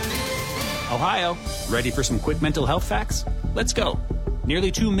Ohio, ready for some quick mental health facts? Let's go.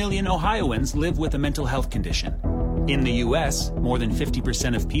 Nearly 2 million Ohioans live with a mental health condition. In the U.S., more than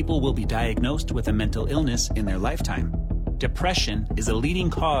 50% of people will be diagnosed with a mental illness in their lifetime. Depression is a leading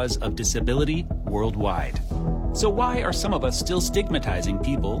cause of disability worldwide. So why are some of us still stigmatizing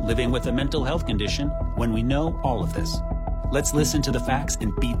people living with a mental health condition when we know all of this? Let's listen to the facts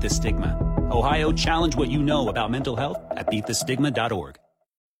and beat the stigma. Ohio, challenge what you know about mental health at beatthestigma.org.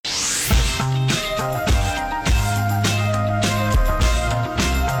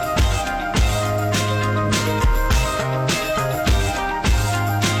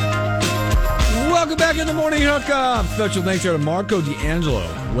 Welcome back in the Morning Hookup. Special thanks here to Marco D'Angelo,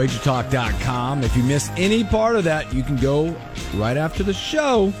 wagertalk.com. If you missed any part of that, you can go right after the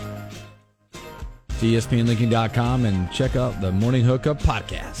show to ESPNLincoln.com and check out the Morning Hookup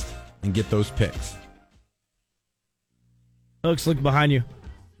podcast and get those picks. Hooks, look behind you.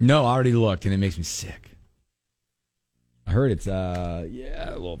 No, I already looked, and it makes me sick. I heard it's, a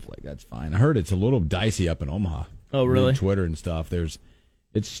little flake. That's fine. I heard it's a little dicey up in Omaha. Oh, really? On Twitter and stuff.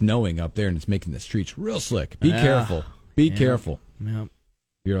 It's snowing up there, and it's making the streets real slick. Be careful. Be careful. Yeah.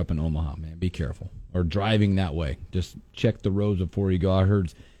 You're up in Omaha, man. Be careful. Or driving that way. Just check the roads before you go. I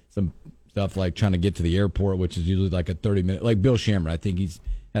heard some stuff like trying to get to the airport, which is usually like a 30-minute. Like Bill Shammer, I think he's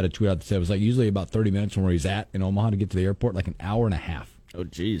had a tweet out that said it was like usually about 30 minutes from where he's at in Omaha to get to the airport, like an hour and a half. Oh,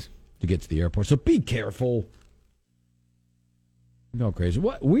 geez. To get to the airport. So be careful. Go crazy.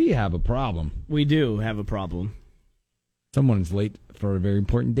 What? We have a problem. We do have a problem. Someone's late for a very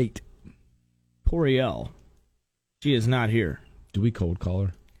important date. Coriel. She is not here. Do we cold call her?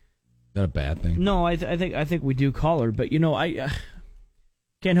 Is that a bad thing? No, I think we do call her, but I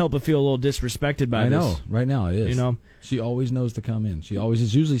can't help but feel a little disrespected by this. I know. Right now it is. You know, she always knows to come in. She always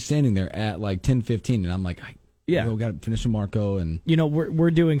is usually standing there at like 10:15, and I'm like, we got to finish with Marco, and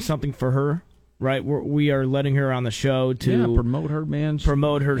we're doing something for her. Right, we are letting her on the show to promote her, man.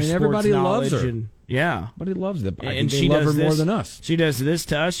 Promote her, and sports everybody knowledge loves her. And, yeah, everybody loves it. And she love her more than us. She does this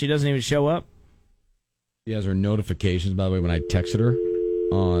to us. She doesn't even show up. She has her notifications. By the way, when I texted her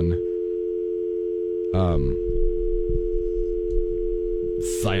on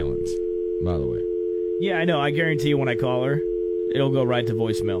silence. By the way, yeah, I know. I guarantee you, when I call her, it'll go right to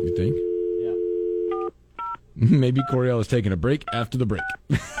voicemail. You think? Yeah. Maybe Coriel is taking a break after the break.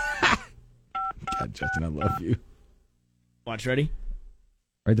 God, Justin, I love you. Watch, ready?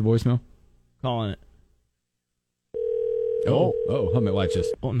 Write the voicemail. Calling it. Oh, let me watch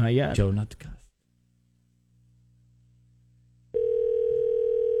this. Oh, not yet. Joe, not to cuss.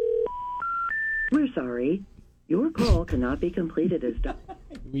 We're sorry. Your call cannot be completed as done.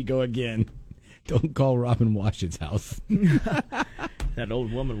 We go again. Don't call Robin Washington's house. That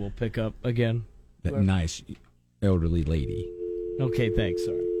old woman will pick up again. That nice elderly lady. Okay, thanks.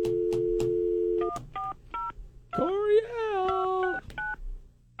 Sorry. Coriel.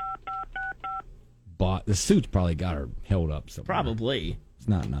 The suit's probably got her held up somewhere. Probably. It's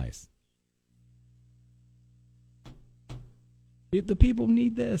not nice. The people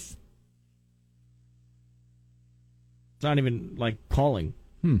need this. It's not even like calling.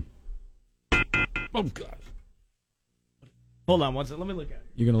 Oh, God. Hold on one second. Let me look at it.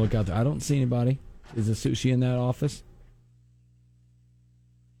 You're going to look out there. I don't see anybody. Is the sushi in that office?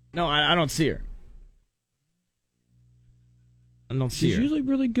 No, I don't see her. I don't see her. She's usually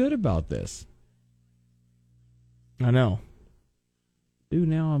really good about this. I know. Dude,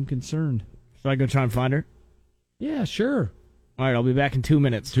 now I'm concerned. Should I go try and find her? Yeah, sure. All right, I'll be back in 2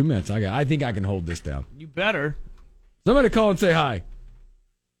 minutes. 2 minutes. I think I can hold this down. You better. Somebody call and say hi.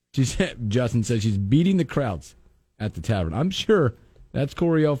 Justin says she's beating the crowds at the tavern. I'm sure that's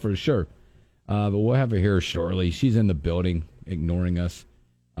Coriel for sure. But we'll have her here shortly. She's in the building ignoring us.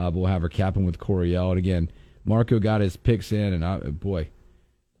 But we'll have her capping with Coriel. And again, Marco got his picks in, and I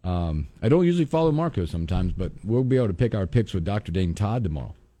don't usually follow Marco sometimes, but we'll be able to pick our picks with Dr. Dane Todd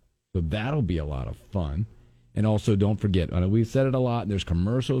tomorrow. So that'll be a lot of fun. And also, don't forget, we've said it a lot, there's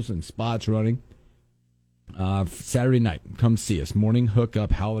commercials and spots running. Saturday night, come see us. Morning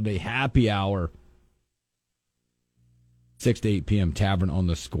Hookup Holiday Happy Hour. 6 to 8 p.m. Tavern on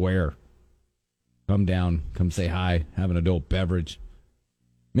the Square. Come down, come say hi, have an adult beverage.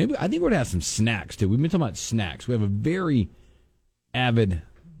 Maybe I think we're going to have some snacks, too. We've been talking about snacks. We have a very avid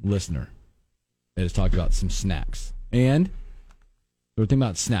listener that has talked about some snacks. And we're thinking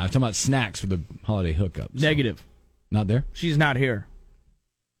about snacks. We're talking about snacks for the holiday hookup. So. Negative. Not there? She's not here.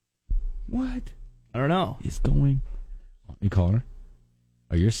 What? I don't know. Is going. You calling her?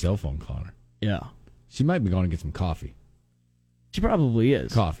 Oh, your cell phone calling her. Yeah. She might be going to get some coffee. She probably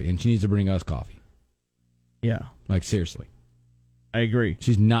is. Coffee. And she needs to bring us coffee. Yeah. Like, seriously. I agree.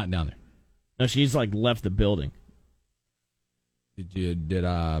 She's not down there. No, she's like left the building.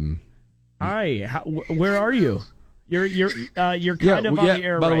 Hi, where are you? You're kind of on the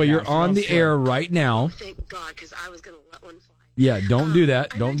air. By the right way, now, you're so on don't the sweat. air right now. Thank God, because I was going to let one fly. Yeah, don't do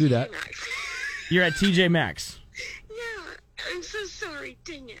that. Don't do that. You're at TJ Maxx. Yeah, I'm so sorry.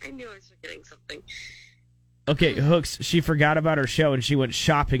 Dang it. I knew I was forgetting something. Okay, Hooks, she forgot about her show and she went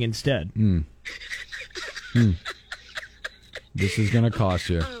shopping instead. This is gonna cost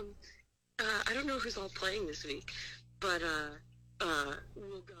you. I don't know who's all playing this week, but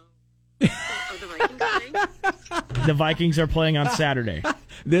we'll go. Are the Vikings playing? The Vikings are playing on Saturday.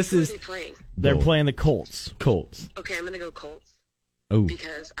 This Who are is they playing? They're playing the Colts. Colts. Okay, I'm going to go Colts. Oh,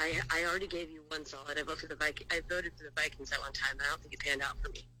 Because I already gave you one solid. I voted for the Vikings at one time. I don't think it panned out for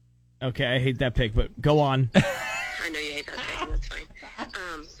me. Okay, I hate that pick, but go on. I know you hate that pick, and that's fine.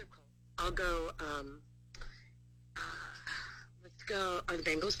 So cool. I'll go. Let's go. Are the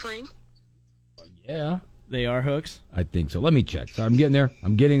Bengals playing? yeah. They are, Hooks. I think so. Let me check. So I'm getting there.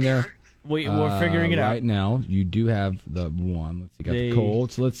 I'm getting there. We're figuring it out. Right now. You do have the one. Let's see. Got The the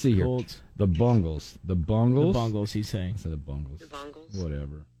Colts. Let's see here. Colts. The Bungles. The Bungles. The Bungles, he's saying. I said the Bungles. The Bengals.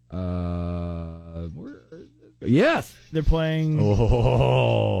 Whatever. Yes. They're playing.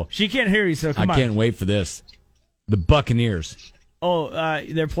 Oh, She can't hear you, so come I on. can't wait for this. The Buccaneers. Oh,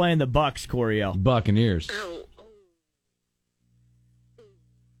 they're playing the Bucks, Coriel. Buccaneers. Oh.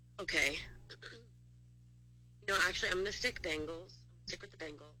 Okay. No, actually, I'm gonna stick Bengals. Stick with the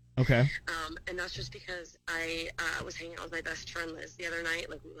Bengals. Okay. And that's just because I was hanging out with my best friend Liz the other night.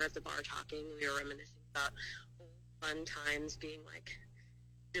 Like, we were at the bar talking. We were reminiscing about old fun times being like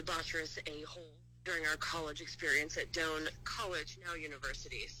debaucherous a-hole during our college experience at Doane College, now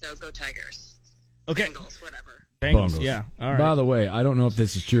university. So go Tigers. Okay. Bengals, whatever. Bengals, Bungles. yeah. All right. By the way, I don't know if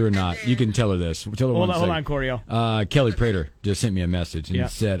this is true or not. You can tell her this. Tell her hold one on, second. Coriel. Kelly Prater just sent me a message and Yeah.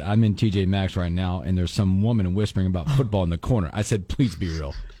 said, I'm in TJ Maxx right now, and there's some woman whispering about football in the corner. I said, please be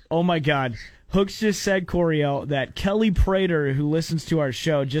real. Oh, my God. Hooks just said, Coriel, that Kelly Prater, who listens to our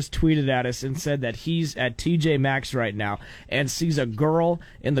show, just tweeted at us and said that he's at TJ Maxx right now and sees a girl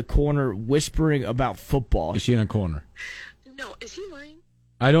in the corner whispering about football. Is she in a corner? No, is he lying?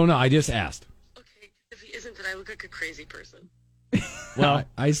 I don't know. I just asked. Okay, if he isn't, then I look like a crazy person. Well,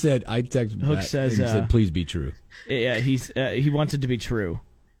 I texted Hook back says, and said, please be true. yeah, he wants it to be true.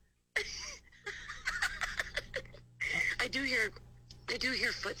 I do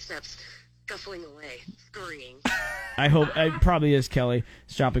hear footsteps scuffling away, scurrying. I hope it probably is Kelly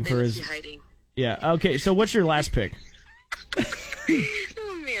shopping for Maybe his. he's hiding. Yeah. Okay. So what's your last pick?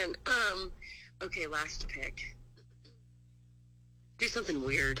 Oh man. Okay, last pick. Do something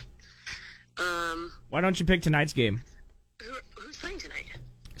weird. Why don't you pick tonight's game? Who's playing tonight?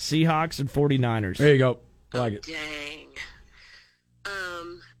 Seahawks and 49ers. There you go. I like it. Dang.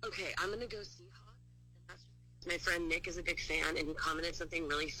 Okay, I'm gonna go Seahawks. And that's just because my friend Nick is a big fan, and he commented something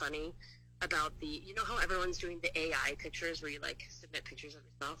really funny about you know how everyone's doing the AI pictures where you like submit pictures of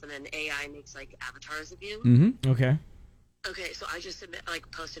yourself, and then AI makes like avatars of you. Mm-hmm. Okay. Okay, so I just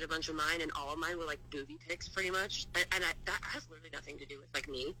posted a bunch of mine, and all of mine were like booby pics, pretty much. And that has literally nothing to do with like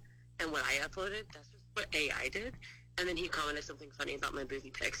me and what I uploaded. That's just what AI did. And then he commented something funny about my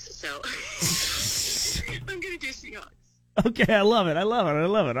booby pics. So I'm gonna do Seahawks. Okay. I love it.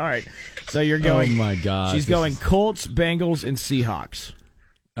 All right. So you're going. Oh, my God. She's going Colts, Bengals, and Seahawks.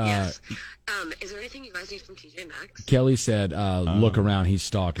 Yes. Is there anything you guys need from TJ Maxx? Kelly said, look around. He's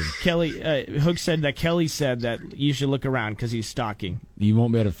stalking. Kelly Hook said that Kelly said that you should look around because he's stalking. You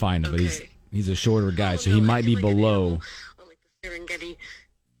won't be able to find him, but Okay. he's a shorter guy, so Oh, he no, I might be feel like an below. animal on, like, the Serengeti.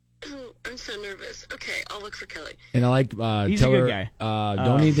 Oh, I'm so nervous. Okay, I'll look for Kelly. And I like He's tell a good her, guy.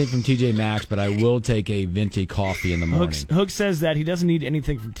 don't need anything from TJ Maxx, but I will take a venti coffee in the morning. Hook says that he doesn't need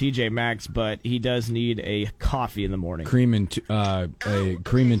anything from TJ Maxx, but he does need a coffee in the morning. Cream and two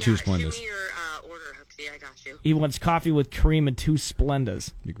Splendors. Give me your order, Hooksy. I got you. He wants coffee with cream and 2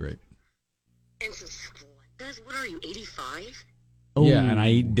 Splendas. Be great. And some Splendas? What are you, 85? Oh. Yeah, and I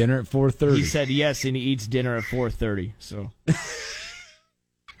eat dinner at 4:30. He said yes, and he eats dinner at 4:30. So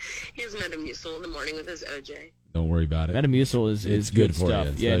He has Metamucil in the morning with his OJ. Don't worry about it. Metamucil is It's good for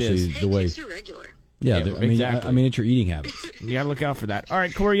stuff. you, Yeah, it especially is. Hey, the way. kids are regular. Yeah, Yeah, I mean, exactly. I mean, it's your eating habits. You gotta look out for that. All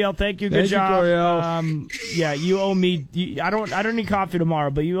right, Coriel, thank you. Good Thank you, job. Coriel. Yeah, you owe me. I don't need coffee tomorrow,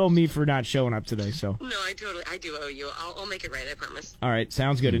 but you owe me for not showing up today. So, No, I do owe you. I'll make it right, I promise. all right,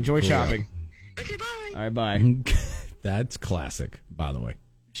 sounds good. Enjoy Coriel. shopping. Okay, bye. All right, bye. That's classic, by the way.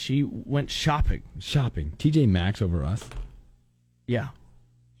 She went shopping. Shopping. TJ Maxx over us. Yeah.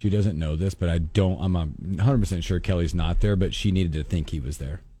 She doesn't know this, but I'm 100% sure Kelly's not there, but she needed to think he was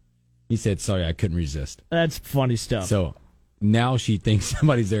there. He said, sorry, I couldn't resist. That's funny stuff. So now she thinks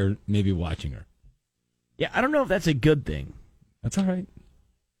somebody's there maybe watching her. Yeah, I don't know if that's a good thing. That's all right.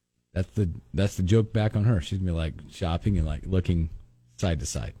 That's the joke back on her. She's going to be like shopping and like looking side to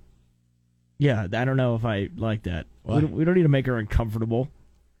side. Yeah, I don't know if I like that. Why? We don't need to make her uncomfortable.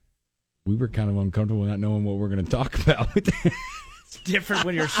 We were kind of uncomfortable not knowing what we're going to talk about. It's different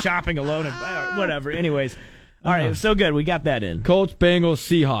when you're shopping alone and whatever. Anyways, all right, so good. We got that in. Colts, Bengals,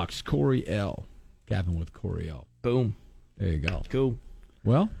 Seahawks. Corey L. Capping with Corey L. Boom. There you go. Cool.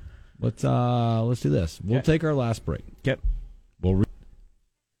 Well, let's do this. We'll take our last break. Yep. We'll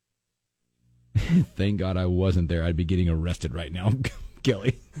Thank God I wasn't there. I'd be getting arrested right now,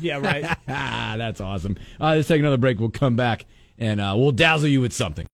 Kelly. Yeah, right. That's awesome. Let's take another break. We'll come back and we'll dazzle you with something.